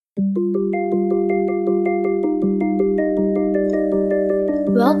Welcome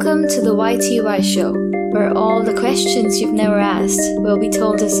to the YTY Show, where all the questions you've never asked will be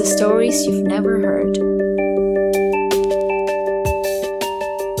told as the stories you've never heard.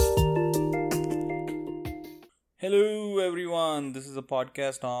 Hello, everyone. This is a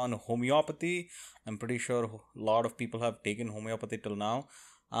podcast on homeopathy. I'm pretty sure a lot of people have taken homeopathy till now.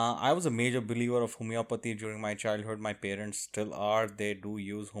 I was a major believer of homeopathy during my childhood. My parents still are. They do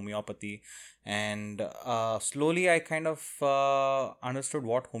use homeopathy. And slowly I kind of understood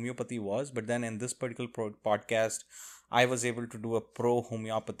what homeopathy was. But then in this particular podcast, I was able to do a pro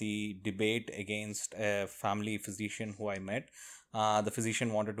homeopathy debate against a family physician who I met. The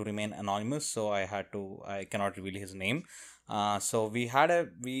physician wanted to remain anonymous, so I cannot reveal his name. So we had a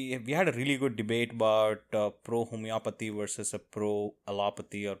really good debate about pro homeopathy versus a pro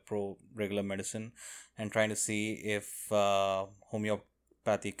allopathy or pro regular medicine, and trying to see if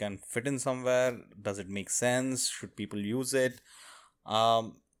homeopathy can fit in somewhere. Does it make sense? Should people use it?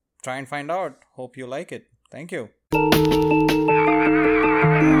 Try and find out. Hope you like it. Thank you.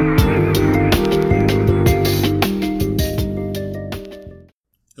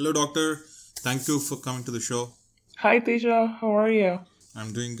 Hello, doctor. Thank you for coming to the show. Hi Teja, how are you?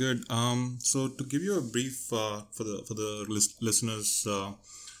 I'm doing good. So to give you a brief for the listeners, to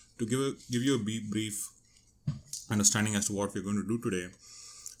give you a brief understanding as to what we're going to do today,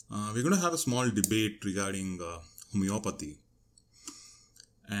 we're going to have a small debate regarding homeopathy,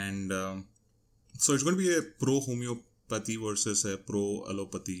 and so it's going to be a pro homeopathy versus a pro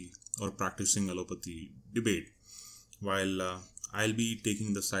allopathy or practicing allopathy debate. While I'll be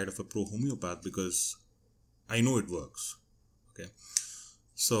taking the side of a pro homeopath because I know it works. Okay.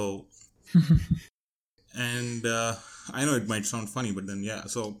 So, and I know it might sound funny, but then, yeah.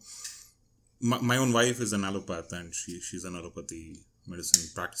 So, my own wife is an allopath and she's an allopathy medicine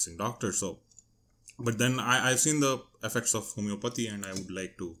practicing doctor. So, but then I've seen the effects of homeopathy and I would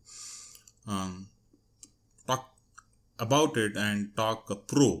like to talk about it and talk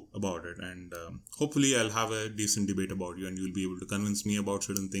pro about it. And hopefully I'll have a decent debate about you and you'll be able to convince me about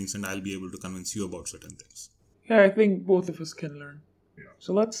certain things and I'll be able to convince you about certain things. Yeah, I think both of us can learn.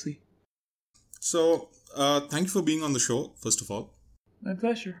 So let's see. So, thank you for being on the show, first of all. My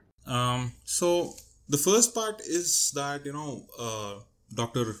pleasure. So, the first part is that,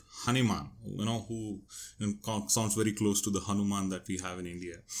 Dr. Hahnemann, who sounds very close to the Hanuman that we have in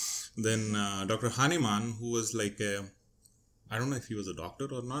India. Then Dr. Hahnemann, who was like I don't know if he was a doctor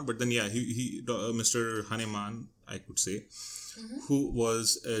or not, but then, yeah, Mr. Hahnemann, I could say, who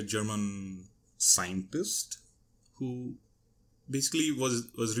was a German scientist who basically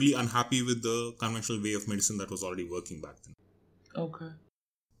was really unhappy with the conventional way of medicine that was already working back then. Okay.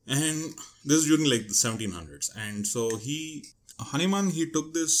 And this is during like the 1700s. And so Hahnemann, he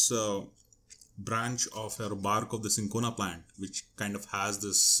took this branch of or bark of the cinchona plant, which kind of has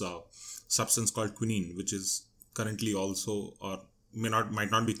this substance called quinine, which is currently also, or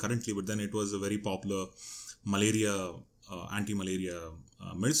might not be currently, but then it was a very popular malaria, anti-malaria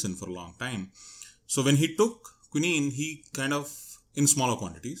medicine for a long time. So when he took quinine, he kind of, in smaller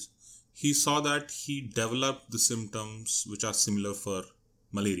quantities, he saw that he developed the symptoms which are similar for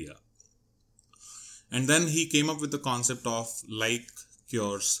malaria. And then he came up with the concept of like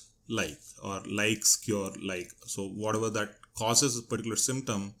cures like, or likes cure like. So whatever that causes a particular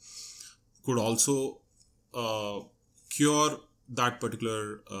symptom could also cure that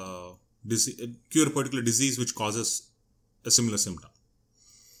particular disease which causes a similar symptom.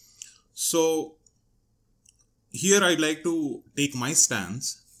 So here I'd like to take my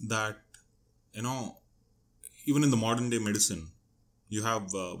stance that, even in the modern day medicine, you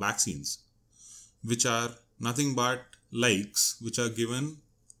have vaccines, which are nothing but likes, which are given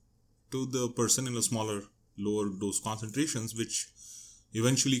to the person in a smaller, lower dose concentrations, which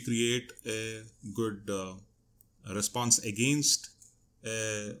eventually create a good response against,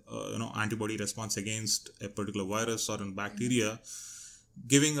 antibody response against a particular virus or a bacteria,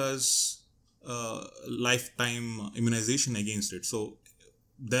 giving us lifetime immunization against it. So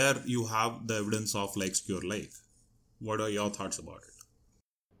there you have the evidence of likes cure like. What are your thoughts about it?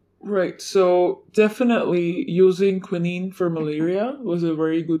 Right, so definitely using quinine for malaria was a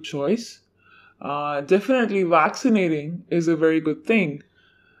very good choice. Definitely vaccinating is a very good thing.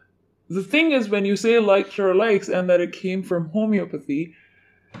 The thing is, when you say like cure likes and that it came from homeopathy,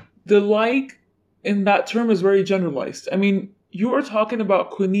 the like in that term is very generalized. I mean, you are talking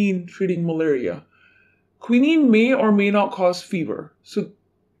about quinine treating malaria. Quinine may or may not cause fever. So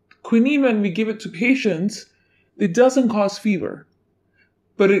quinine, when we give it to patients, it doesn't cause fever,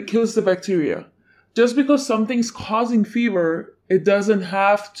 but it kills the bacteria. just because something's causing fever, it doesn't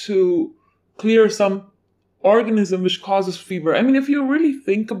have to clear some organism which causes fever. I mean, if you really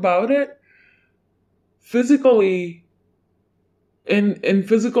think about it, physically, in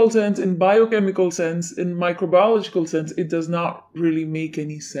physical sense, in biochemical sense, in microbiological sense, it does not really make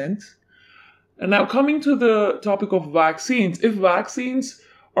any sense. And now coming to the topic of vaccines, if vaccines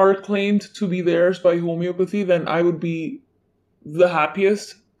are claimed to be theirs by homeopathy, then I would be the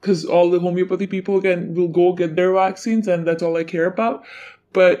happiest, because all the homeopathy people will go get their vaccines, and that's all I care about.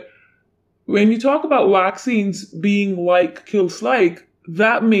 But when you talk about vaccines being like kills like,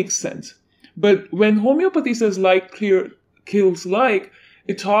 that makes sense. But when homeopathy says like kills like,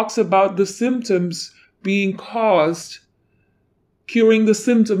 it talks about the symptoms being caused, curing the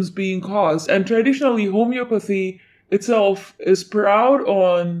symptoms being caused. And traditionally, homeopathy itself is proud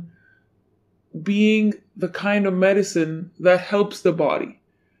on being the kind of medicine that helps the body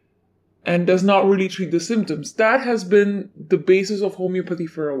and does not really treat the symptoms. That has been the basis of homeopathy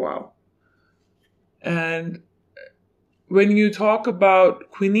for a while. And when you talk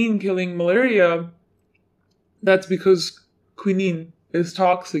about quinine killing malaria, that's because quinine is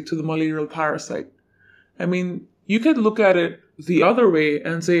toxic to the malarial parasite. I mean, you could look at it the other way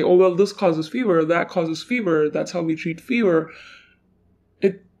and say, oh, well, this causes fever, that causes fever, that's how we treat fever.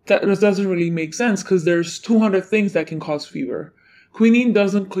 That doesn't really make sense, because there's 200 things that can cause fever. Quinine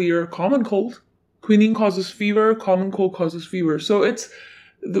doesn't clear common cold. Quinine causes fever, common cold causes fever. So it's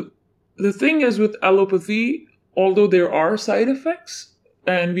the thing is with allopathy, although there are side effects,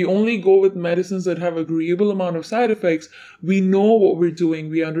 and we only go with medicines that have agreeable amount of side effects, we know what we're doing.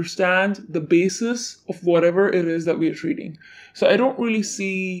 We understand the basis of whatever it is that we're treating. So I don't really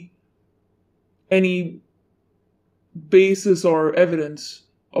see any basis or evidence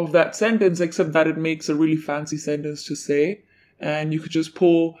of that sentence, except that it makes a really fancy sentence to say. And you could just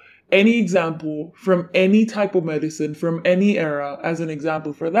pull any example from any type of medicine from any era as an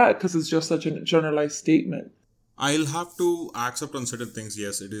example for that, because it's just such a generalized statement. I'll have to accept on certain things.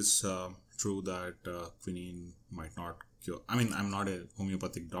 Yes, it is true that quinine might not cure. I mean, I'm not a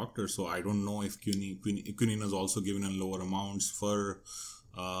homeopathic doctor, so I don't know if quinine is also given in lower amounts for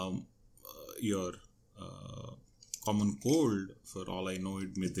your common cold. For all I know,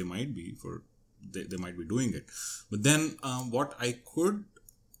 they might be they might be doing it. But then what I could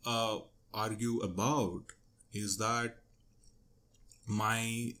argue about is that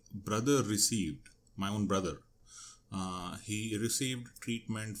my own brother, he received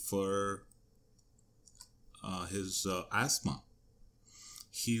treatment for his asthma.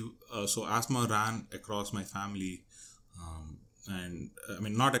 So asthma ran across my family, and I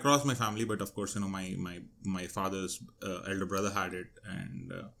mean, not across my family, but of course, my father's elder brother had it,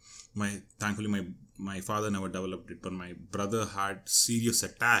 and thankfully my father never developed it, but my brother had serious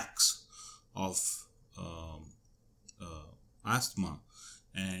attacks of asthma,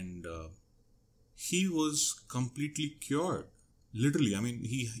 and he was completely cured. Literally, I mean,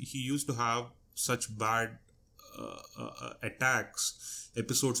 he used to have such bad attacks,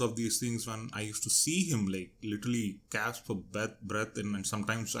 episodes of these things, when I used to see him like literally gasp for breath, and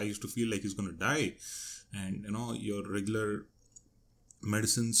sometimes I used to feel like he's going to die. And your regular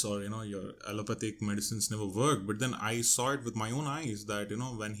medicines or your allopathic medicines never work. But then I saw it with my own eyes that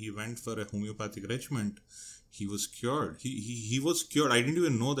when he went for a homeopathic regimen, he was cured. He was cured. I didn't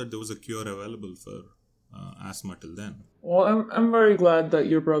even know that there was a cure available for asthma till then. Well, I'm very glad that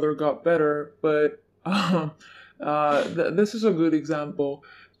your brother got better, but this is a good example.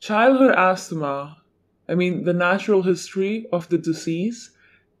 Childhood asthma, I mean, the natural history of the disease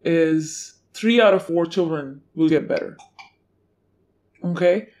is 3 out of 4 children will get better.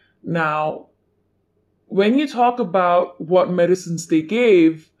 Okay? Now, when you talk about what medicines they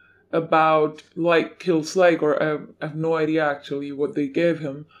gave, about like kills like, or I have no idea actually what they gave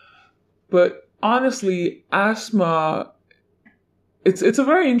him, but honestly, asthma, it's a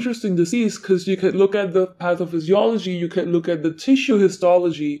very interesting disease, because you could look at the pathophysiology, you could look at the tissue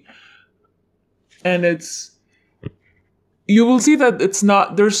histology, and you will see that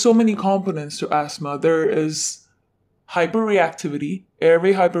there's so many components to asthma. There is hyperreactivity,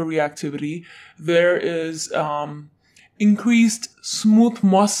 airway hyperreactivity. There is increased smooth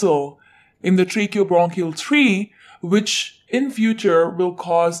muscle in the tracheobronchial tree, which in future will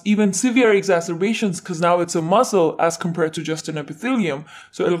cause even severe exacerbations, because now it's a muscle as compared to just an epithelium.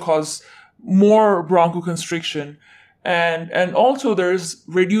 So it'll cause more bronchoconstriction. And also there's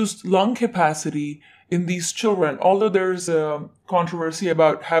reduced lung capacity in these children. Although there's a controversy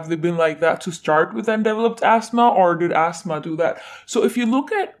about have they been like that to start with and developed asthma, or did asthma do that? So if you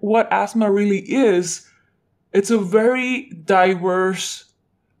look at what asthma really is, it's a very diverse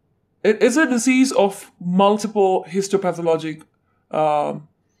it is a disease of multiple histopathologic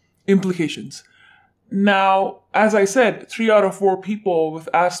implications. Now, as I said, 3 out of 4 people with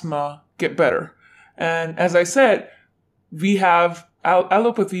asthma get better. And as I said, we have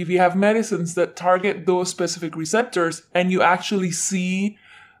allopathy, we have medicines that target those specific receptors, and you actually see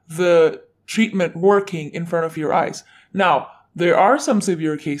the treatment working in front of your eyes. Now, there are some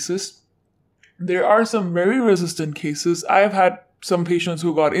severe cases. There are some very resistant cases. I have had some patients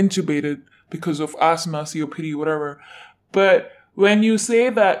who got intubated because of asthma, COPD, whatever. But when you say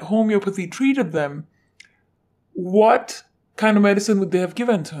that homeopathy treated them, what kind of medicine would they have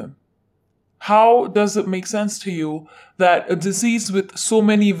given to him? How does it make sense to you that a disease with so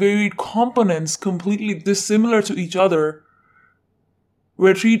many varied components, completely dissimilar to each other,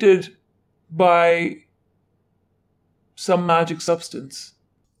 were treated by some magic substance?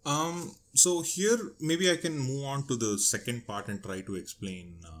 So here, maybe I can move on to the second part and try to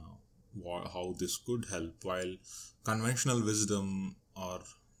explain how this could help. While conventional wisdom or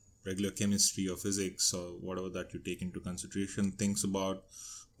regular chemistry or physics or whatever that you take into consideration thinks about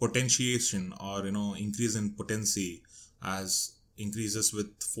potentiation or increase in potency as increases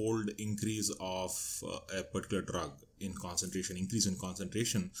with fold increase of a particular drug in concentration, increase in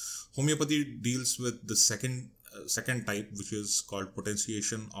concentration. Homeopathy deals with the second type, which is called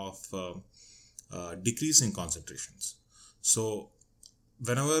potentiation of decreasing concentrations. So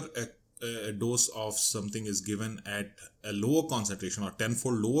whenever a dose of something is given at a lower concentration or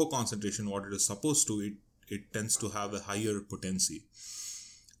tenfold lower concentration what it is supposed to, it tends to have a higher potency.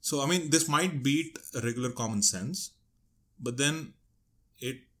 So, I mean, this might beat regular common sense, but then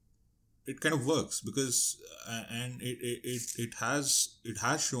it kind of works because, and it has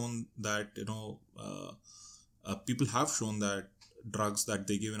shown that, people have shown that drugs that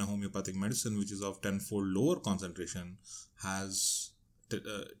they give in a homeopathic medicine, which is of tenfold lower concentration, has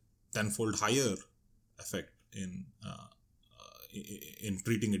tenfold higher effect in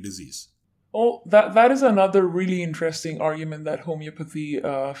treating a disease. Oh, that is another really interesting argument that homeopathy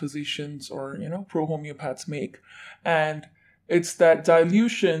physicians or pro-homeopaths make, and it's that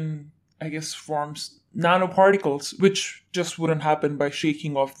dilution, I guess, forms nanoparticles, which just wouldn't happen by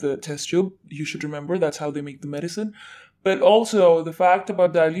shaking off the test tube. You should remember that's how they make the medicine. But also the fact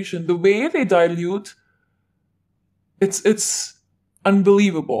about dilution, the way they dilute, it's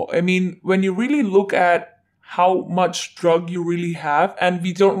unbelievable. I mean, when you really look at how much drug you really have, and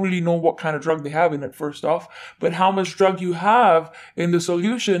we don't really know what kind of drug they have in it first off, but how much drug you have in the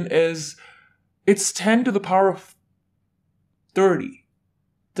solution it's 10 to the power of 30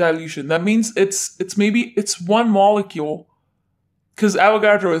 dilution. That means it's one molecule, because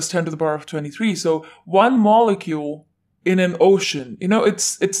Avogadro is 10 to the power of 23, so one molecule in an ocean.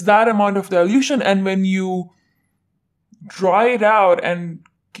 It's that amount of dilution, and when you dry it out and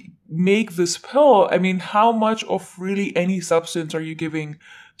make this pill, I mean, how much of really any substance are you giving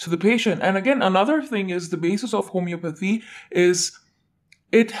to the patient? And again, another thing is the basis of homeopathy is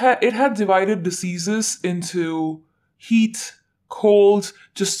it had divided diseases into heat, cold,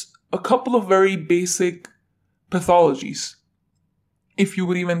 just a couple of very basic pathologies, if you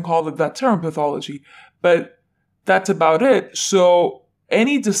would even call it that term, pathology. But that's about it. So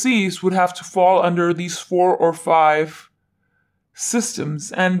any disease would have to fall under these 4 or 5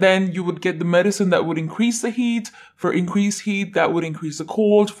 systems, and then you would get the medicine that would increase the heat. For increased heat, that would increase the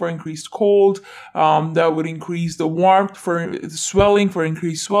cold. For increased cold, that would increase the warmth. For swelling, for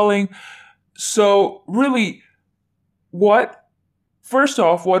increased swelling. So really, first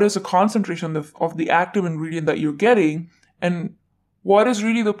off, what is the concentration of the active ingredient that you're getting, and what is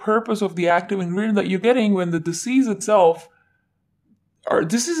really the purpose of the active ingredient that you're getting when the disease itself,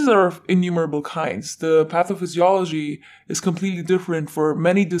 diseases are of innumerable kinds. The pathophysiology is completely different for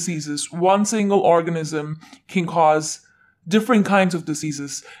many diseases. One single organism can cause different kinds of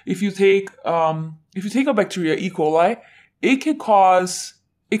diseases. If you take a bacteria, E. coli,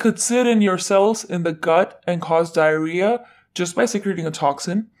 it could sit in your cells in the gut and cause diarrhea just by secreting a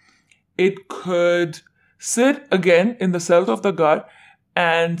toxin. It could sit again in the cells of the gut,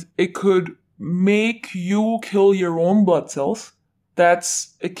 and it could make you kill your own blood cells.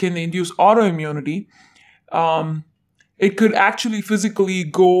 It can induce autoimmunity. It could actually physically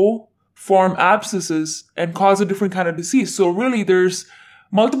go form abscesses and cause a different kind of disease. So really, there's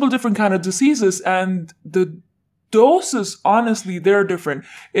multiple different kind of diseases, and the doses, honestly, they're different.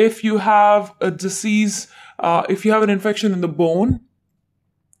 If you have a disease, if you have an infection in the bone,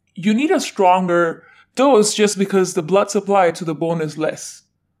 you need a stronger dose just because the blood supply to the bone is less.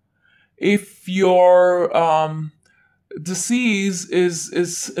 If your disease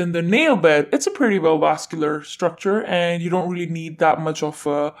is in the nail bed, it's a pretty well vascular structure, and you don't really need that much of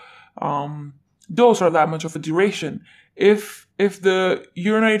dose or that much of a duration. If the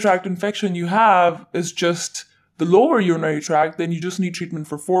urinary tract infection you have is just the lower urinary tract, then you just need treatment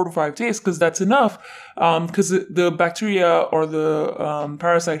for 4 to 5 days because that's enough. Because the bacteria or the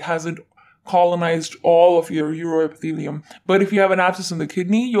parasite hasn't colonized all of your uroepithelium. But if you have an abscess in the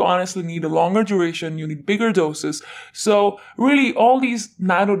kidney, you honestly need a longer duration. You need bigger doses. So really, all these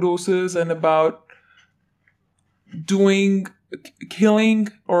nano doses and about killing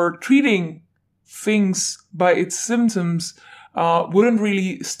or treating things by its symptoms wouldn't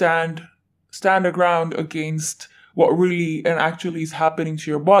really stand a ground against what really and actually is happening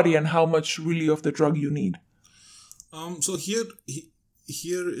to your body and how much really of the drug you need. So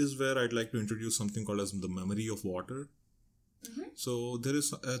here is where I'd like to introduce something called as the memory of water. Mm-hmm. So there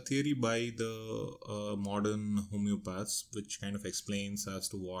is a theory by the modern homeopaths which kind of explains as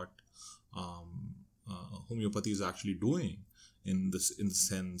to what homeopathy is actually doing in the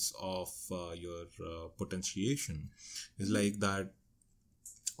sense of your potentiation. Is like that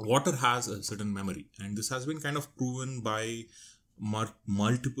water has a certain memory, and this has been kind of proven by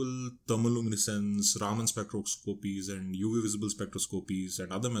multiple thermoluminescence, Raman spectroscopies, and UV visible spectroscopies,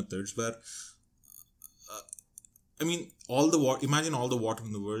 and other methods where, imagine all the water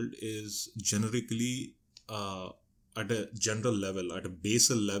in the world is generically, at a general level, at a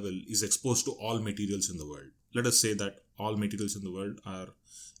basal level, is exposed to all materials in the world. Let us say that all materials in the world are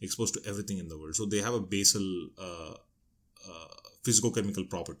exposed to everything in the world. So they have a basal physicochemical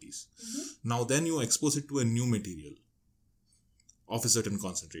properties. Mm-hmm. Now then you expose it to a new material of a certain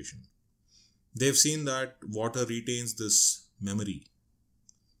concentration. They've seen that water retains this memory.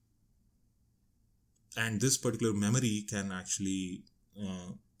 And this particular memory can actually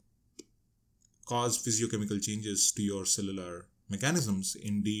cause physiochemical changes to your cellular mechanisms,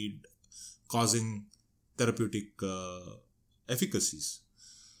 indeed causing therapeutic efficacies.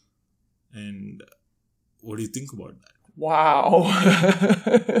 And what do you think about that? Wow.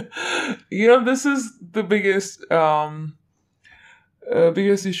 This is the biggest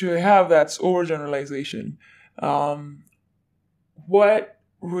issue I have, that's overgeneralization. What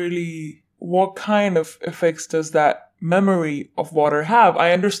kind of effects does that memory of water have?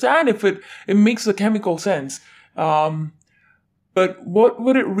 I understand if it makes a chemical sense. But what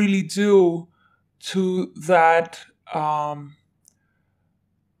would it really do to that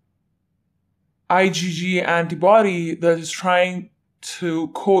IgG antibody that is trying to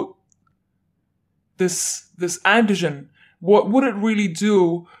coat this antigen? What would it really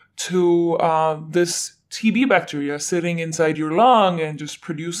do to this TB bacteria sitting inside your lung and just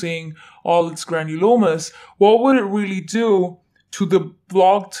producing all its granulomas? What would it really do to the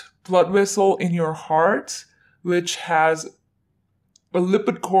blocked blood vessel in your heart, which has a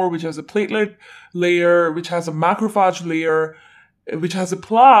lipid core, which has a platelet layer, which has a macrophage layer, which has a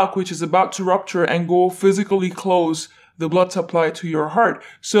plaque which is about to rupture and go physically close the blood supply to your heart?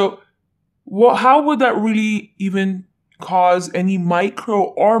 So how would that really even cause any micro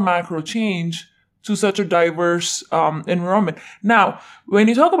or macro change to such a diverse environment? Now, when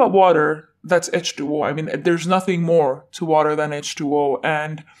you talk about water, that's H2O. There's nothing more to water than H2O.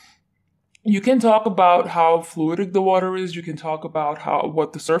 And you can talk about how fluidic the water is. You can talk about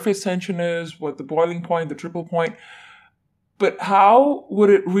what the surface tension is, what the boiling point, the triple point. But how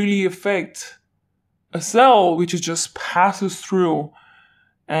would it really affect a cell which just passes through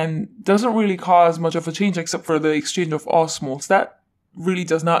and doesn't really cause much of a change except for the exchange of osmoles? That really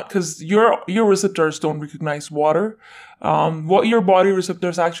does not, because your receptors don't recognize water. What your body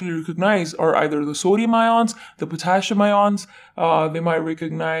receptors actually recognize are either the sodium ions, the potassium ions. They might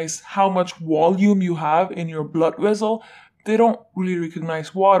recognize how much volume you have in your blood vessel. They don't really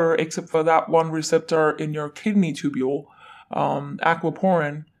recognize water except for that one receptor in your kidney tubule,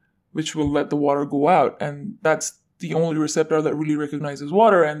 aquaporin, which will let the water go out. And that's the only receptor that really recognizes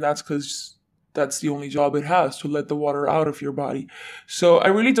water, and that's because that's the only job it has, to let the water out of your body. So I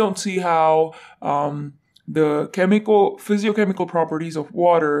really don't see how the physiochemical properties of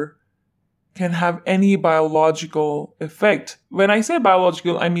water can have any biological effect. When I say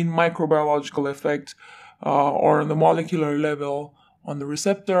biological, I mean microbiological effect, or on the molecular level, on the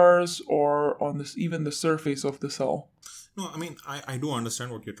receptors, or on even the surface of the cell. No, I do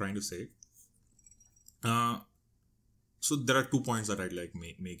understand what you're trying to say. So there are 2 points that I'd like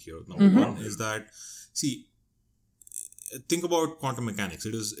make here. Number one is that, think about quantum mechanics.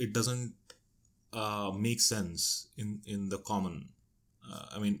 It doesn't make sense in the common.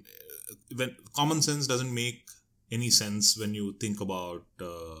 When common sense doesn't make any sense when you think about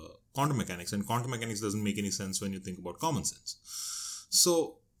quantum mechanics, and quantum mechanics doesn't make any sense when you think about common sense.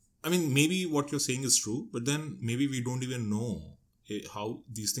 So, maybe what you're saying is true, but then maybe we don't even know how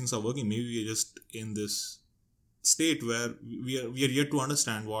these things are working. Maybe we are just in this state where we are yet to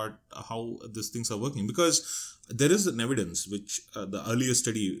understand how these things are working, because there is an evidence which the earlier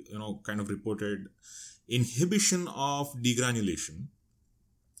study kind of reported inhibition of degranulation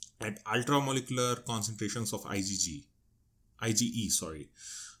at ultramolecular concentrations of IgE, sorry.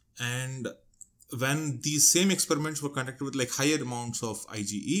 And when these same experiments were conducted with like higher amounts of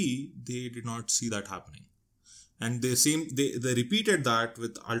IgE, they did not see that happening. And they repeated that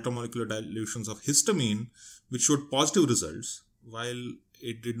with ultramolecular dilutions of histamine, which showed positive results, while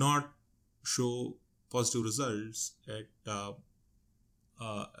it did not show positive results at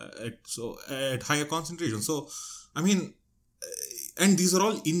higher concentrations. So, I mean, and these are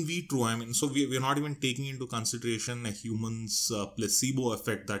all in vitro. I mean, so we're not even taking into consideration a human's placebo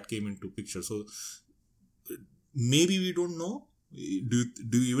effect that came into picture. So maybe we don't know. Do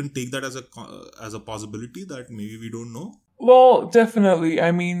you even take that as a possibility that maybe we don't know? Well, definitely.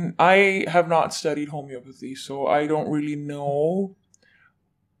 I mean, I have not studied homeopathy, so I don't really know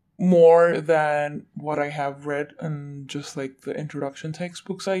more than what I have read in just like the introduction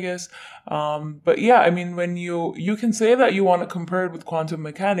textbooks, I guess. But yeah, I mean, when you can say that you want to compare it with quantum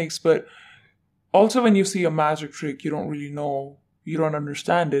mechanics, but also when you see a magic trick, you don't really know, you don't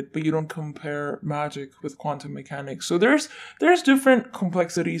understand it, but you don't compare magic with quantum mechanics. So there's different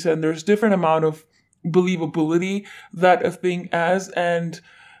complexities and there's different amount of believability that a thing has. And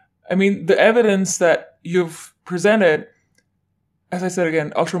I mean, the evidence that you've presented, as I said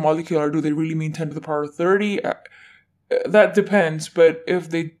again, ultramolecular, do they really mean 10 to the power 30? That depends. But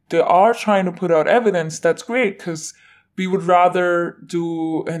if they are trying to put out evidence, that's great, because we would rather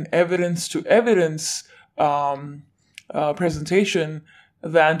do an evidence to evidence presentation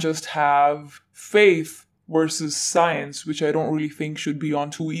than just have faith versus science, which I don't really think should be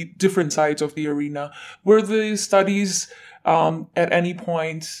on two different sides of the arena. Were the studies at any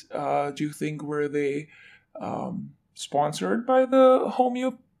point, do you think, were they sponsored by the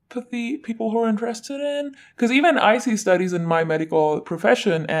homeopathy people who are interested in? Because even I see studies in my medical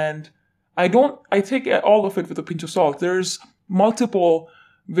profession, and I take all of it with a pinch of salt. There's multiple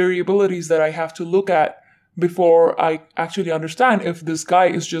variabilities that I have to look at before I actually understand if this guy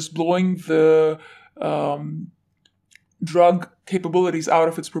is just blowing the drug capabilities out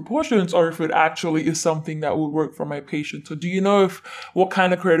of its proportions, or if it actually is something that would work for my patient. So do you know what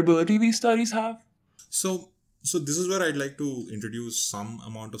kind of credibility these studies have? So this is where I'd like to introduce some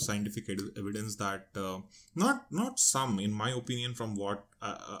amount of scientific evidence that, not some, in my opinion, from what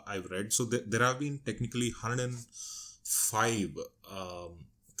I've read. So there have been technically 105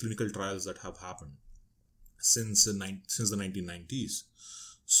 clinical trials that have happened since the 1990s.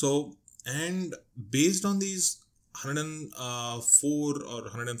 So, and based on these 104 or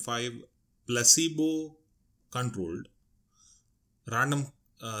 105 placebo-controlled,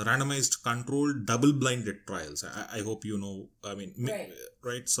 randomized controlled double-blinded trials. I hope you know. I mean,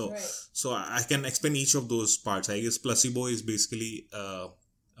 right? So I can explain each of those parts. I guess placebo is basically a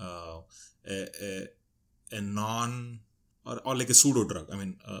non or like a pseudo drug. I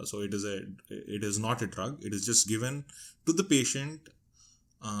mean, so it is not a drug. It is just given to the patient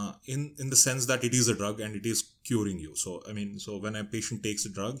in the sense that it is a drug and it is curing you. So I mean, so when a patient takes a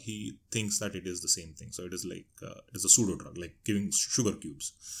drug, he thinks that it is the same thing. So it is like it is a pseudo drug, like giving sugar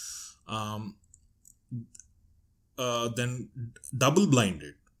cubes. Then double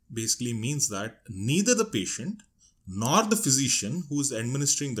blinded basically means that neither the patient nor the physician who is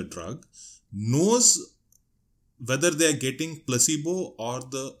administering the drug knows whether they are getting placebo or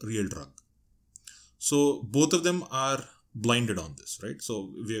the real drug. So both of them are blinded on this, right?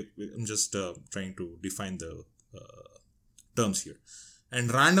 So I'm just trying to define the terms here. And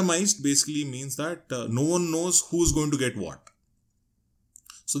randomized basically means that no one knows who's going to get what.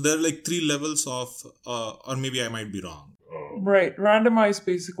 So there are like 3 levels of, or maybe I might be wrong. Right. Randomized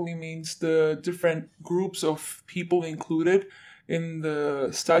basically means the different groups of people included in the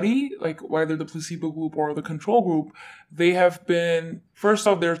study, like whether the placebo group or the control group, they have been, first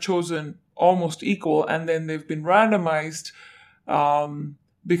off, they're chosen almost equal, and then they've been randomized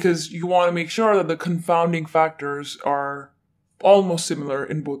because you want to make sure that the confounding factors are almost similar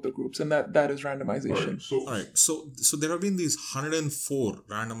in both the groups, and that is randomization. Right. So there have been these 104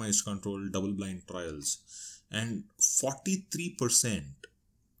 randomized controlled double-blind trials, and 43%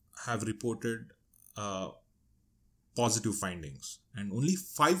 have reported positive findings, and only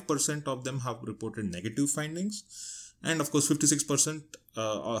 5% of them have reported negative findings. And of course, 56%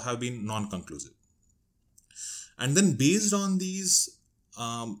 have been non-conclusive. And then based on these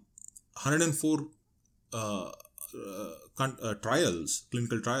 104 trials,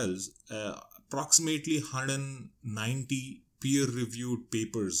 clinical trials, approximately 190 peer-reviewed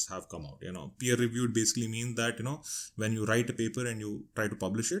papers have come out. Peer-reviewed basically means that, when you write a paper and you try to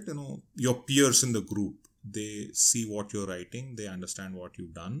publish it, your peers in the group, they see what you're writing, they understand what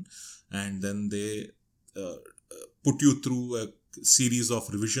you've done, and then they put you through a series of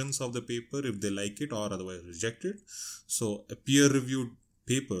revisions of the paper if they like it or otherwise reject it. So a peer-reviewed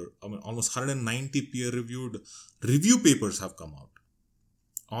paper, almost 190 peer-reviewed review papers have come out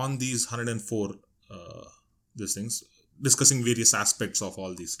on these 104 these things, discussing various aspects of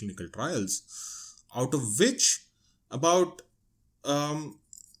all these clinical trials, out of which about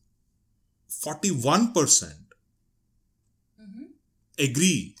 41%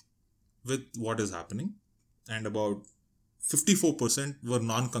 agree with what is happening, and about 54% were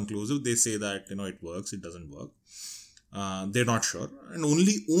non-conclusive. They say that it works, it doesn't work. They're not sure, and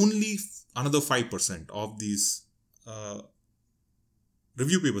only another 5% of these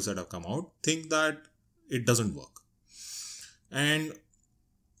review papers that have come out think that it doesn't work. And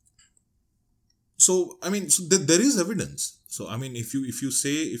so there is evidence. So if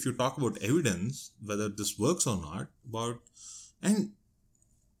you talk about evidence, whether this works or not, and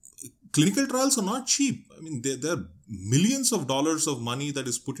clinical trials are not cheap. There are millions of dollars of money that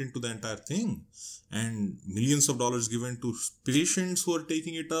is put into the entire thing, and millions of dollars given to patients who are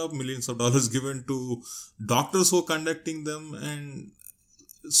taking it up, millions of dollars given to doctors who are conducting them, and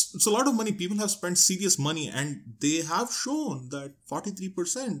it's a lot of money. People have spent serious money, and they have shown that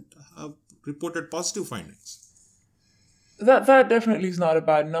 43% have reported positive findings. That definitely is not a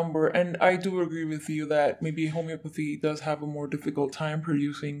bad number, and I do agree with you that maybe homeopathy does have a more difficult time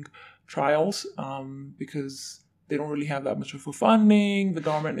producing trials because they don't really have that much of a funding. The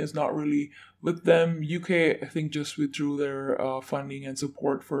government is not really with them. UK, I think, just withdrew their funding and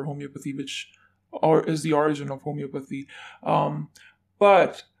support for homeopathy, which is the origin of homeopathy.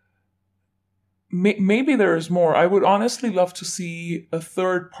 But maybe there is more. I would honestly love to see a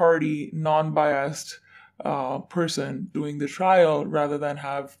third-party, non-biased person doing the trial rather than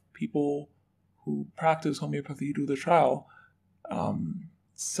have people who practice homeopathy do the trial.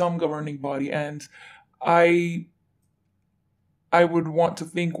 Some governing body. And I would want to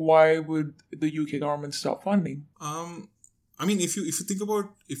think, why would the UK government stop funding? If you think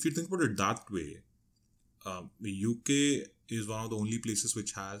about it that way, the UK is one of the only places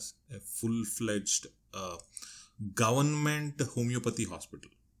which has a full-fledged government homeopathy hospital,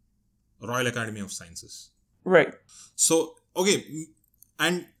 Royal Academy of Sciences. Right. So, okay,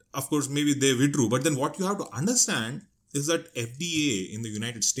 and of course maybe they withdrew, but then what you have to understand is that FDA in the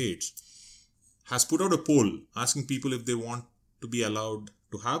United States has put out a poll asking people if they want to be allowed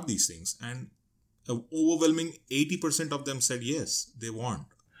to have these things, and an overwhelming 80% of them said yes, they want.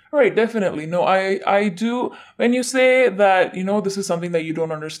 Right, definitely. No, I do. When you say that, this is something that you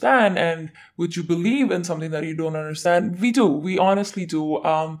don't understand, and would you believe in something that you don't understand? We do. We honestly do.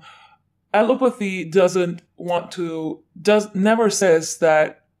 Allopathy never says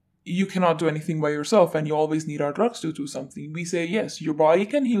that you cannot do anything by yourself and you always need our drugs to do something. We say, yes, your body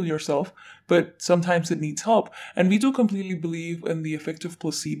can heal yourself, but sometimes it needs help. And we do completely believe in the effect of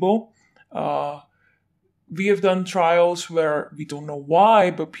placebo. We have done trials where we don't know why,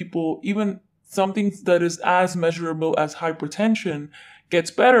 but people, even something that is as measurable as hypertension,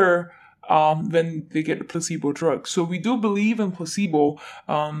 gets better when they get a placebo drug. So we do believe in placebo,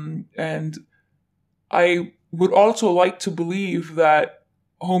 and I would also like to believe that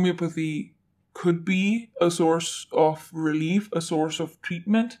homeopathy could be a source of relief, a source of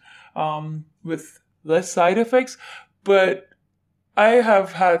treatment with less side effects. But I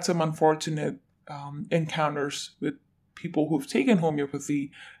have had some unfortunate encounters with people who've taken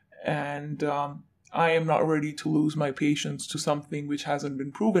homeopathy, and I am not ready to lose my patients to something which hasn't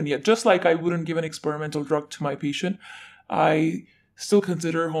been proven yet. Just like I wouldn't give an experimental drug to my patient, I still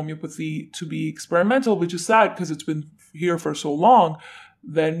consider homeopathy to be experimental, which is sad because it's been here for so long.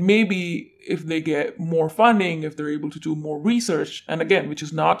 Then maybe if they get more funding, if they're able to do more research, and again, which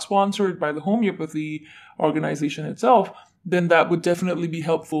is not sponsored by the homeopathy organization itself, then that would definitely be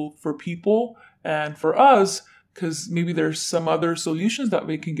helpful for people and for us, because maybe there's some other solutions that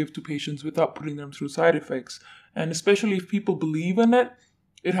we can give to patients without putting them through side effects. And especially if people believe in it,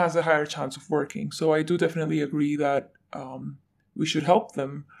 it has a higher chance of working. So I do definitely agree that we should help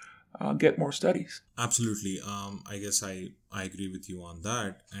them get more studies. Absolutely. I guess I agree with you on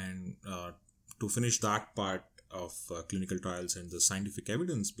that. And to finish that part of clinical trials and the scientific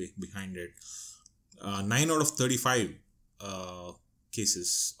evidence behind it, 9 out of 35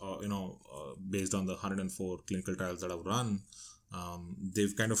 cases, based on the 104 clinical trials that I've run,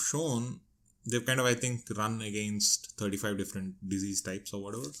 they've kind of, I think, run against 35 different disease types or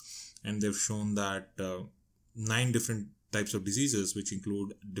whatever. And they've shown that 9 different types of diseases, which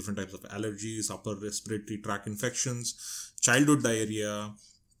include different types of allergies, upper respiratory tract infections, childhood diarrhea,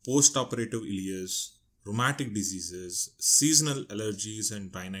 post-operative ileus, rheumatic diseases, seasonal allergies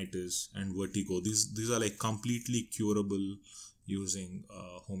and rhinitis, and vertigo. These are like completely curable using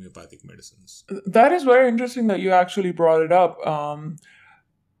homeopathic medicines. That is very interesting that you actually brought it up.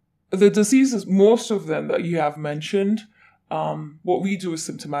 The diseases, most of them that you have mentioned, what we do is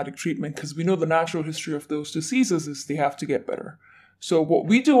symptomatic treatment because we know the natural history of those diseases is they have to get better. So what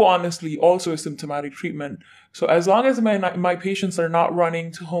we do, honestly, also is symptomatic treatment. So as long as my patients are not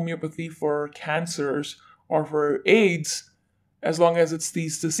running to homeopathy for cancers or for AIDS, as long as it's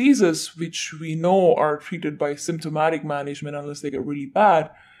these diseases which we know are treated by symptomatic management unless they get really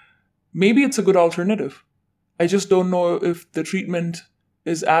bad, maybe it's a good alternative. I just don't know if the treatment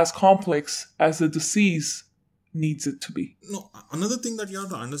is as complex as the disease needs it to be. No, another thing that you have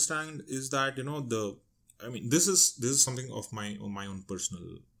to understand is that, this is something of my own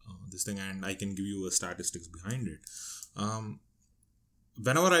personal this thing, and I can give you a statistics behind it.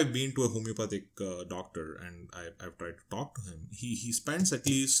 Whenever I've been to a homeopathic doctor and I've tried to talk to him, he spends at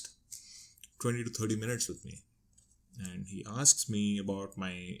least 20 to 30 minutes with me, and he asks me about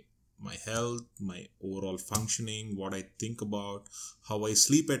my health, my overall functioning, what I think about, how I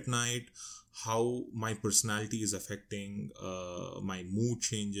sleep at night, how my personality is affecting my mood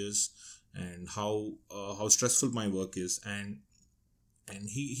changes, and how stressful my work is, and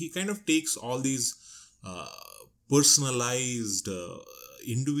he kind of takes all these personalized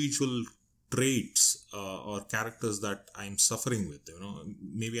individual traits or characters that I'm suffering with.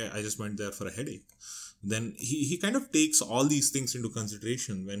 Maybe I just went there for a headache. Then he kind of takes all these things into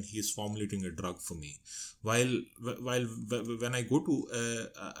consideration when he is formulating a drug for me. While when I go to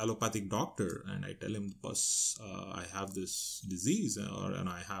a allopathic doctor and I tell him, boss, I have this disease and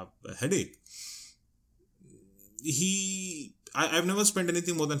I have a headache, I've never spent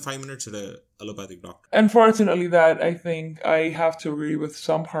anything more than 5 minutes at a allopathic doctor. Unfortunately, that I think I have to agree with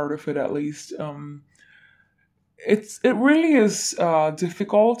some part of it at least. It really is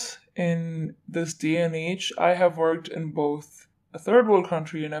difficult in this day and age. I have worked in both a third world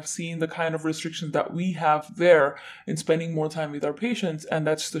country and I've seen the kind of restrictions that we have there in spending more time with our patients, and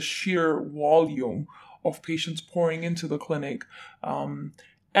that's the sheer volume of patients pouring into the clinic.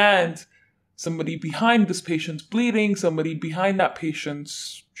 And somebody behind this patient's bleeding, somebody behind that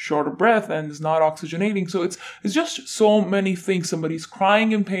patient's short of breath and is not oxygenating. So it's just so many things. Somebody's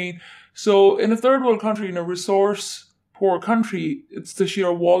crying in pain. So in a third world country, in a resource poor country, it's the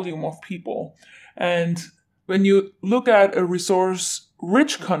sheer volume of people. And when you look at a resource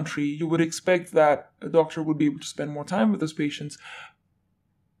rich country, you would expect that a doctor would be able to spend more time with his patients.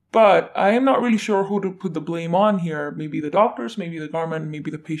 But I am not really sure who to put the blame on here. Maybe the doctors, maybe the government, maybe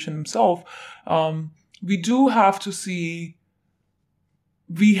the patient himself. We do have to see,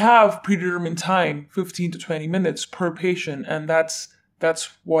 we have predetermined time, 15 to 20 minutes per patient, and that's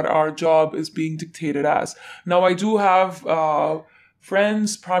what our job is being dictated as. Now, I do have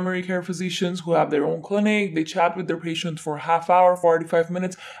friends, primary care physicians who have their own clinic. They chat with their patients for a half hour, 45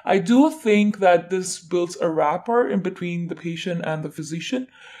 minutes. I do think that this builds a rapport in between the patient and the physician.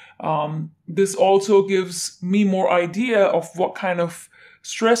 This also gives me more idea of what kind of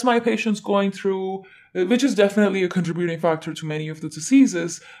stress my patient's going through, which is definitely a contributing factor to many of the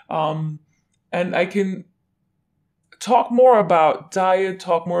diseases. And I can talk more about diet,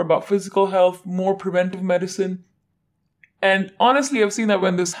 talk more about physical health, more preventive medicine. And honestly, I've seen that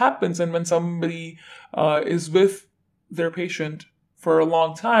when this happens and when somebody is with their patient for a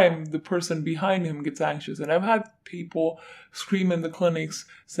long time, the person behind him gets anxious. And I've had people scream in the clinics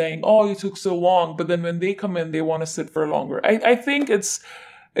saying, "Oh, you took so long." But then when they come in, they want to sit for longer. I think it's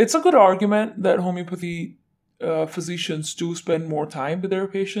a good argument that homeopathy physicians do spend more time with their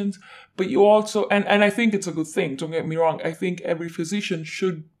patients. But you also, and I think it's a good thing, don't get me wrong. I think every physician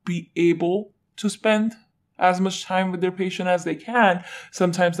should be able to spend as much time with their patient as they can.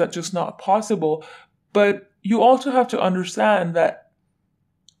 Sometimes that's just not possible. But you also have to understand that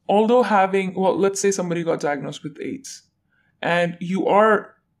although let's say somebody got diagnosed with AIDS, and you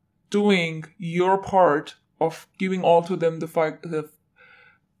are doing your part of giving all to them the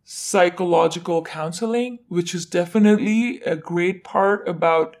psychological counseling, which is definitely a great part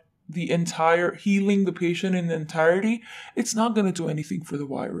about the entire healing the patient in entirety, it's not going to do anything for the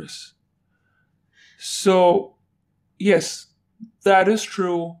virus. So, yes, that is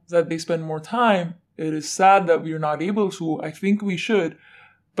true that they spend more time. It is sad that we are not able to. I think we should,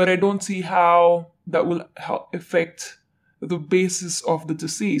 but I don't see how that will affect the basis of the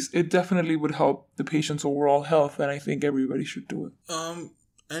disease. It definitely would help the patient's overall health, and I think everybody should do it.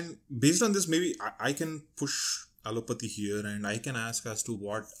 And based on this, maybe I can push allopathy here, and I can ask as to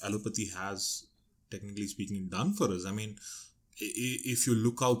what allopathy has, technically speaking, done for us. I mean, if you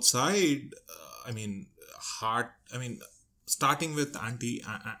look outside, starting with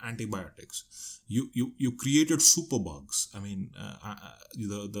antibiotics, you created superbugs. I mean,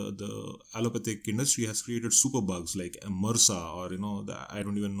 the allopathic industry has created superbugs like MRSA, or I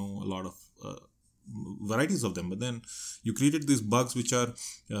don't even know a lot of varieties of them, but then you created these bugs which are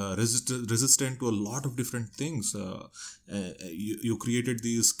resistant to a lot of different things. You created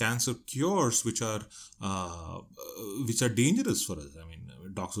these cancer cures which are dangerous for us. I mean,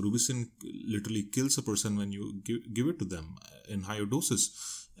 doxorubicin literally kills a person when you give it to them in higher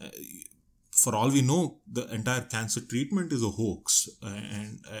doses. For all we know, the entire cancer treatment is a hoax,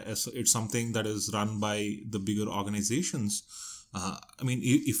 and it's something that is run by the bigger organizations.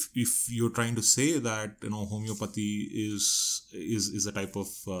 If you're trying to say that homeopathy is a type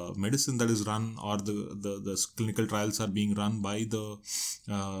of medicine that is run, or the clinical trials are being run by the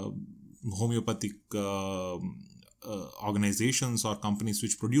homeopathic organizations or companies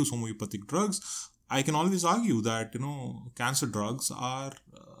which produce homeopathic drugs, I can always argue that cancer drugs are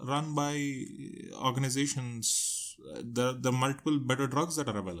run by organizations. There are multiple better drugs that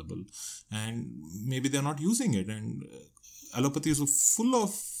are available, and maybe they're not using it. And allopathy is full of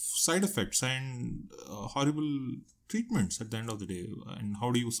side effects and horrible treatments at the end of the day. And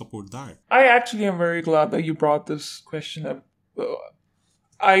how do you support that? I actually am very glad that you brought this question up.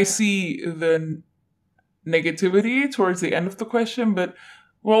 I see the negativity towards the end of the question, but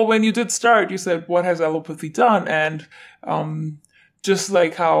when you did start, you said, what has allopathy done? And just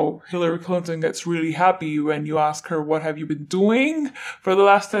like how Hillary Clinton gets really happy when you ask her, what have you been doing for the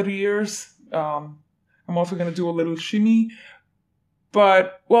last 30 years? I'm also going to do a little shimmy.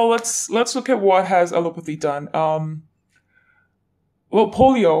 But, let's look at what has allopathy done.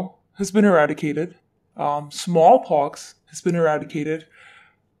 Polio has been eradicated. Smallpox has been eradicated.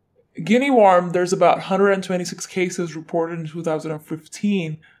 Guinea worm, there's about 126 cases reported in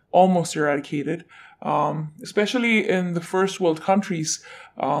 2015, almost eradicated. Especially in the first world countries,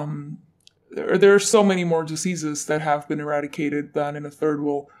 there are so many more diseases that have been eradicated than in a third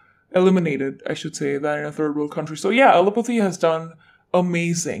world, eliminated, I should say, than in a third world country. So yeah, allopathy has done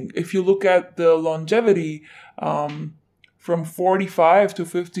amazing. If you look at the longevity, from 45 to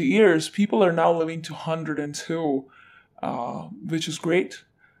 50 years, people are now living to 102, which is great.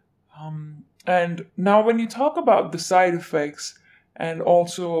 And now when you talk about the side effects and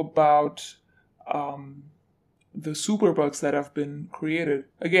also about the superbugs that have been created,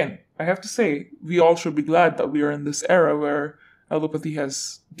 again, I have to say, we all should be glad that we are in this era where allopathy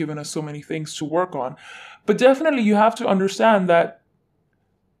has given us so many things to work on. But definitely you have to understand that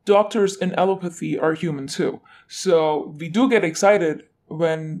doctors in allopathy are human too. So we do get excited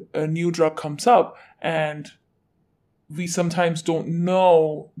when a new drug comes up, and we sometimes don't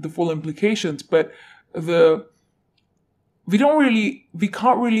know the full implications, but we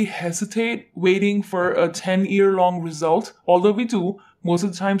can't really hesitate waiting for a 10-year-long result, although we do. Most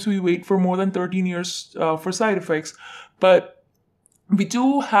of the times we wait for more than 13 years for side effects, but we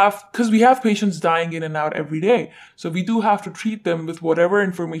do have, because we have patients dying in and out every day, so we do have to treat them with whatever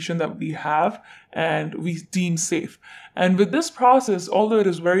information that we have and we deem safe. And with this process, although it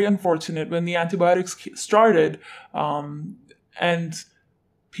is very unfortunate, when the antibiotics started and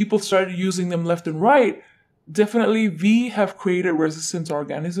people started using them left and right, definitely we have created resistant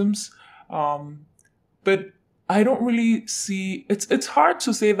organisms. But I don't really see, it's hard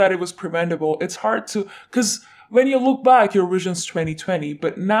to say that it was preventable. It's hard to, because when you look back, your vision's 2020,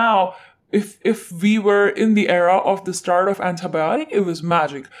 but now, if we were in the era of the start of antibiotic, it was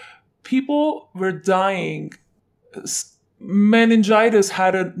magic. People were dying. Meningitis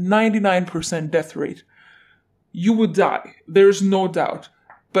had a 99% death rate. You would die. There's no doubt.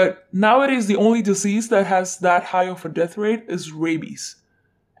 But nowadays, the only disease that has that high of a death rate is rabies.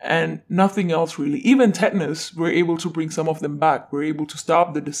 And nothing else really. Even tetanus, we're able to bring some of them back. We're able to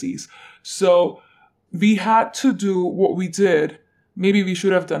stop the disease. So we had to do what we did. Maybe we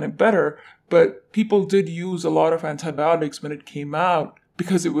should have done it better, but people did use a lot of antibiotics when it came out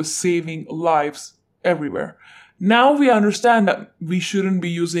because it was saving lives everywhere. Now we understand that we shouldn't be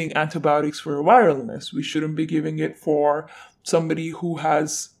using antibiotics for a viral illness. We shouldn't be giving it for somebody who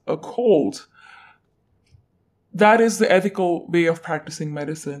has a cold. That is the ethical way of practicing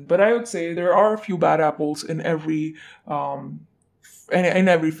medicine. But I would say there are a few bad apples in every in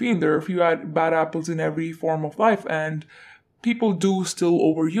every field. There are a few bad apples in every form of life, and people do still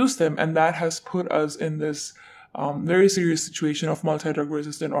overuse them, and that has put us in this very serious situation of multi-drug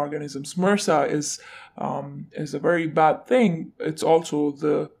resistant organisms. MRSA is a very bad thing. It's also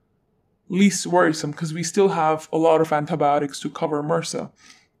the least worrisome because we still have a lot of antibiotics to cover MRSA.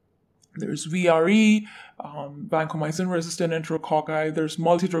 There's VRE, vancomycin-resistant enterococci, there's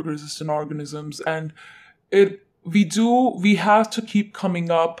multi-drug-resistant organisms, and we have to keep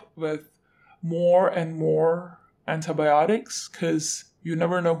coming up with more and more antibiotics because you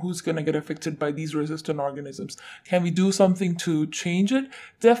never know who's going to get affected by these resistant organisms. Can we do something to change it?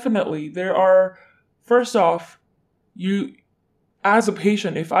 Definitely. First off, as a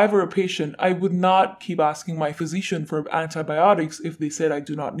patient, if I were a patient, I would not keep asking my physician for antibiotics if they said I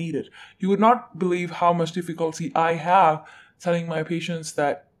do not need it. You would not believe how much difficulty I have telling my patients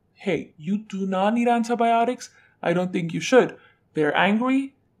that, hey, you do not need antibiotics. I don't think you should. They're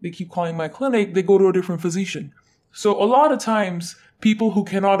angry. They keep calling my clinic. They go to a different physician. So a lot of times, people who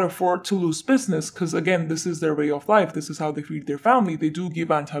cannot afford to lose business, because again, this is their way of life, this is how they feed their family, they do give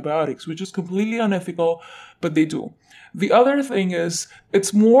antibiotics, which is completely unethical, but they do. The other thing is,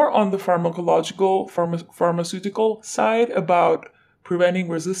 it's more on the pharmaceutical side about preventing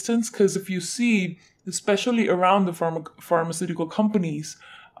resistance, because if you see, especially around the pharmaceutical companies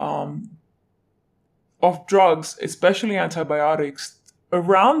of drugs, especially antibiotics,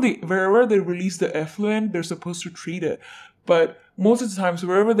 wherever they release the effluent, they're supposed to treat it. But most of the times,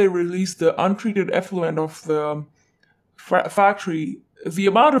 wherever they release the untreated effluent of the factory, the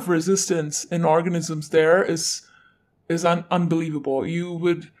amount of resistance in organisms there is unbelievable.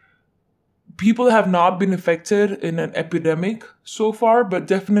 People have not been affected in an epidemic so far, but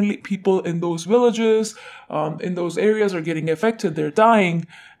definitely people in those villages, in those areas are getting affected. They're dying,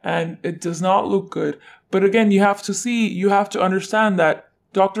 and it does not look good. But again, you have to understand that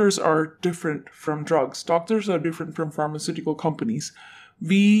doctors are different from drugs. Doctors are different from pharmaceutical companies.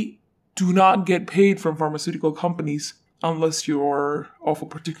 We do not get paid from pharmaceutical companies unless you're of a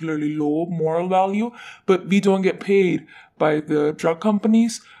particularly low moral value, but we don't get paid by the drug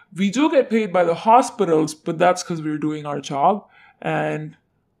companies. We do get paid by the hospitals, but that's because we're doing our job. And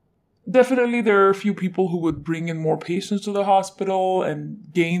definitely there are a few people who would bring in more patients to the hospital and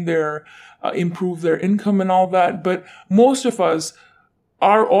improve their income and all that. But most of us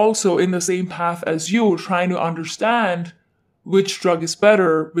are also in the same path as you, trying to understand which drug is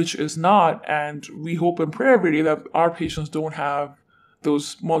better, which is not. And we hope and pray every day that our patients don't have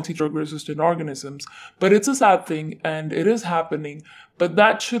those multi-drug resistant organisms. But it's a sad thing, and it is happening. But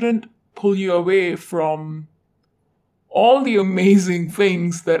that shouldn't pull you away from all the amazing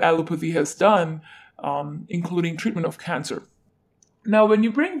things that allopathy has done, including treatment of cancer. Now, when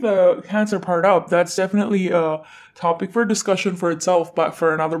you bring the cancer part up, that's definitely a topic for discussion for itself, but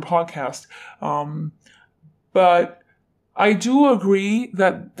for another podcast. But I do agree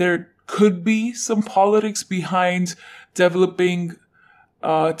that there could be some politics behind developing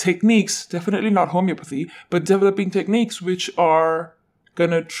techniques, definitely not homeopathy, but developing techniques which are going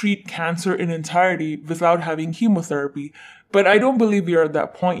to treat cancer in entirety without having chemotherapy. But I don't believe we are at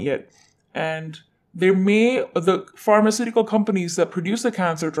that point yet. And the pharmaceutical companies that produce the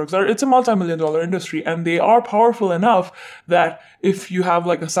cancer drugs it's a multi-million-dollar industry, and they are powerful enough that if you have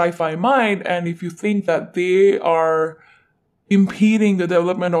like a sci-fi mind and if you think that they are impeding the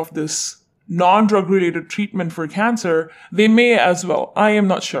development of this non-drug related treatment for cancer, they may as well. I am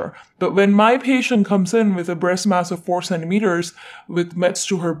not sure. But when my patient comes in with a breast mass of 4 centimeters with mets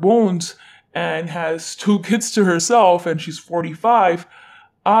to her bones and has 2 kids to herself and she's 45,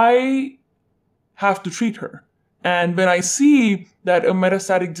 I have to treat her. And when I see that a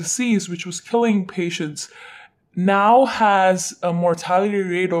metastatic disease, which was killing patients, now has a mortality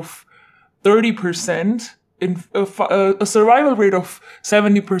rate of 30%, in a survival rate of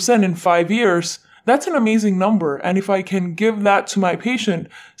 70% in 5 years, that's an amazing number. And if I can give that to my patient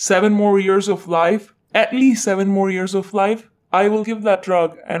 7 more years of life, at least 7 more years of life, I will give that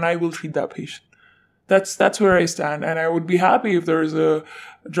drug and I will treat that patient. That's where I stand. And I would be happy if there is a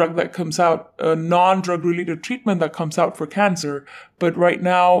drug that comes out, a non-drug related treatment that comes out for cancer. But right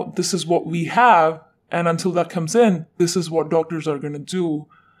now, this is what we have. And until that comes in, this is what doctors are going to do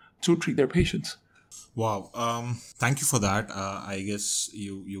to treat their patients. Wow. Thank you for that. I guess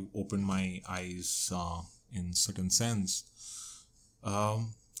you opened my eyes in certain sense.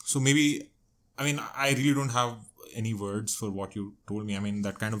 So maybe, I really don't have any words for what you told me.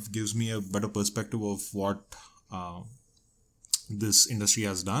 That kind of gives me a better perspective of what this industry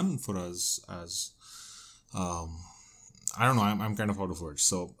has done for us as, I don't know, I'm kind of out of words.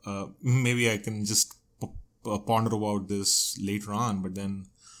 So maybe I can just ponder about this later on, but then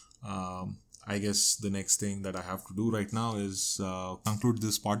I guess the next thing that I have to do right now is conclude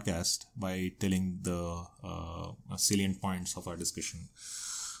this podcast by telling the salient points of our discussion.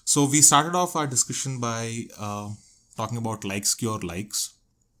 So we started off our discussion by talking about likes cure likes.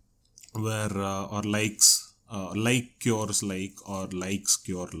 where or likes like cures like, or likes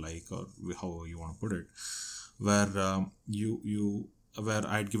cure like, or however you want to put it, where you where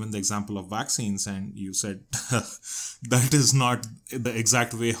I'd given the example of vaccines, and you said that is not the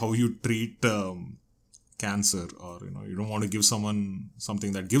exact way how you treat cancer, or you don't want to give someone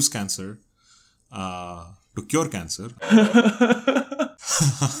something that gives cancer to cure cancer.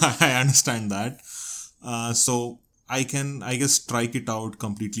 I understand that. So I can, I guess, strike it out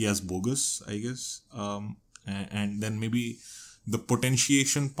completely as bogus, I guess. And then maybe the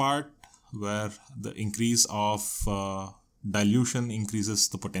potentiation part, where the increase of dilution increases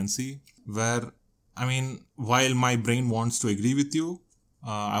the potency, where, I mean, while my brain wants to agree with you,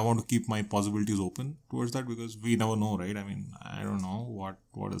 I want to keep my possibilities open towards that, because we never know, right? I mean, I don't know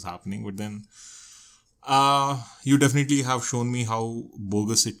what is happening, but then you definitely have shown me how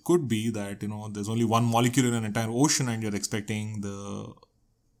bogus it could be, that there's only one molecule in an entire ocean and you're expecting the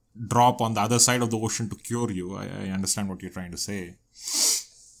drop on the other side of the ocean to cure you. I understand what you're trying to say.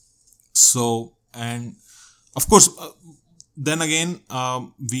 So, and of course, then again,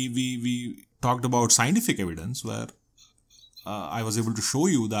 we talked about scientific evidence, where I was able to show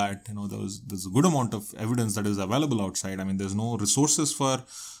you that there's a good amount of evidence that is available outside. I mean, there's no resources for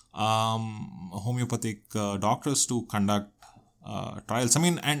homeopathic doctors to conduct trials. I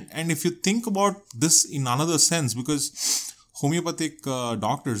mean, and if you think about this in another sense, because homeopathic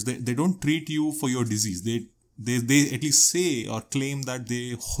doctors, they don't treat you for your disease. They at least say or claim that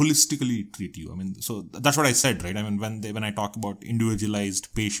they holistically treat you. I mean, so that's what I said, right? I mean, when I talk about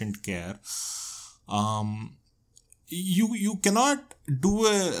individualized patient care, you cannot do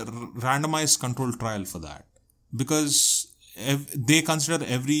a randomized controlled trial for that, because they consider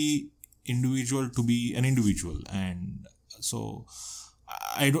every individual to be an individual, and so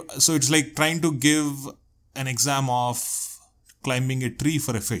so it's like trying to give an exam of climbing a tree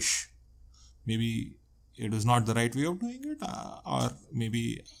for a fish. Maybe it is not the right way of doing it, or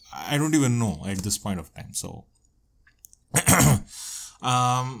maybe I don't even know at this point of time. So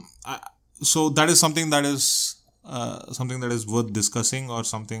so that is something that is worth discussing, or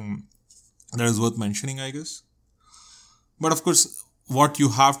something that is worth mentioning, I guess. But of course, what you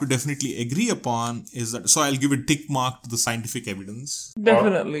have to definitely agree upon is that, so I'll give a tick mark to the scientific evidence.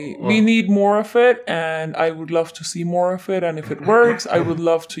 Definitely. We need more of it, and I would love to see more of it. And if it works, I would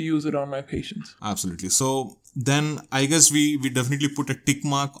love to use it on my patients. Absolutely. So then I guess we definitely put a tick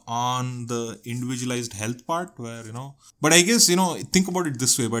mark on the individualized health part, where, but I guess, think about it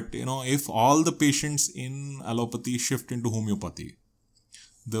this way, but, if all the patients in allopathy shift into homeopathy,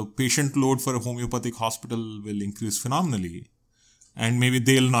 the patient load for a homeopathic hospital will increase phenomenally. And maybe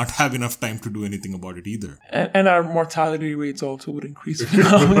they'll not have enough time to do anything about it either. And our mortality rates also would increase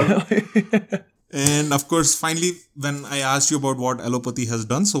phenomenally. And of course, finally, when I asked you about what allopathy has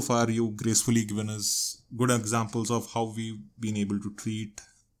done so far, you gracefully given us good examples of how we've been able to treat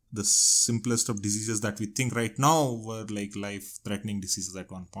the simplest of diseases that we think right now were like life-threatening diseases at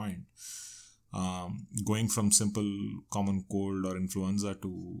one point. Going from simple common cold or influenza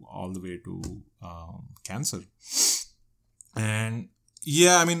to all the way to cancer. And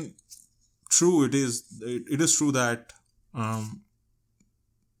yeah, I mean, true, it is true that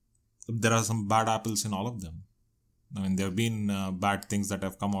there are some bad apples in all of them. I mean, there have been bad things that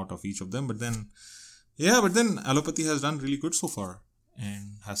have come out of each of them, but then allopathy has done really good so far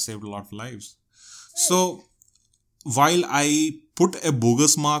and has saved a lot of lives. So while I put a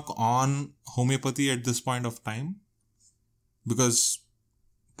bogus mark on homeopathy at this point of time, because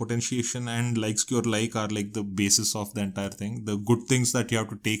potentiation and likes cure like are like the basis of the entire thing. The good things that you have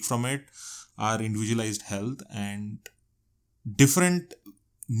to take from it are individualized health and different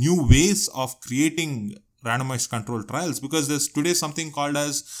new ways of creating randomized controlled trials, because there's today something called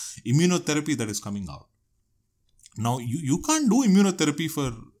as immunotherapy that is coming out. Now, you can't do immunotherapy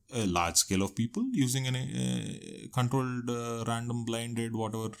for a large scale of people using a controlled, random, blinded,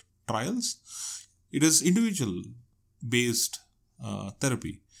 whatever trials. It is individual based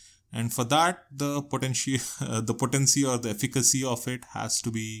therapy. And for that, the potency or the efficacy of it has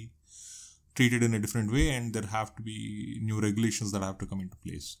to be treated in a different way, and there have to be new regulations that have to come into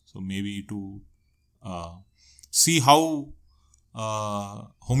place. So maybe to see how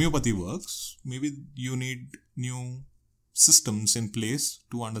homeopathy works, maybe you need new systems in place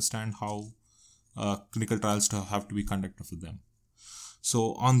to understand how clinical trials have to be conducted for them.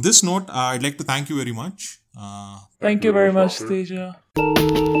 So on this note, I'd like to thank you very much. Thank you very much, Teja.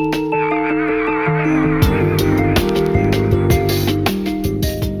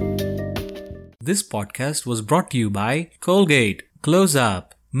 This podcast was brought to you by Colgate, Close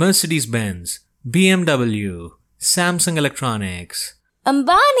Up, Mercedes-Benz, BMW, Samsung Electronics,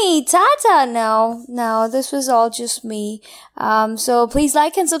 Ambani, Tata. No, this was all just me. So please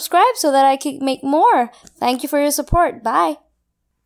like and subscribe so that I can make more. Thank you for your support. Bye.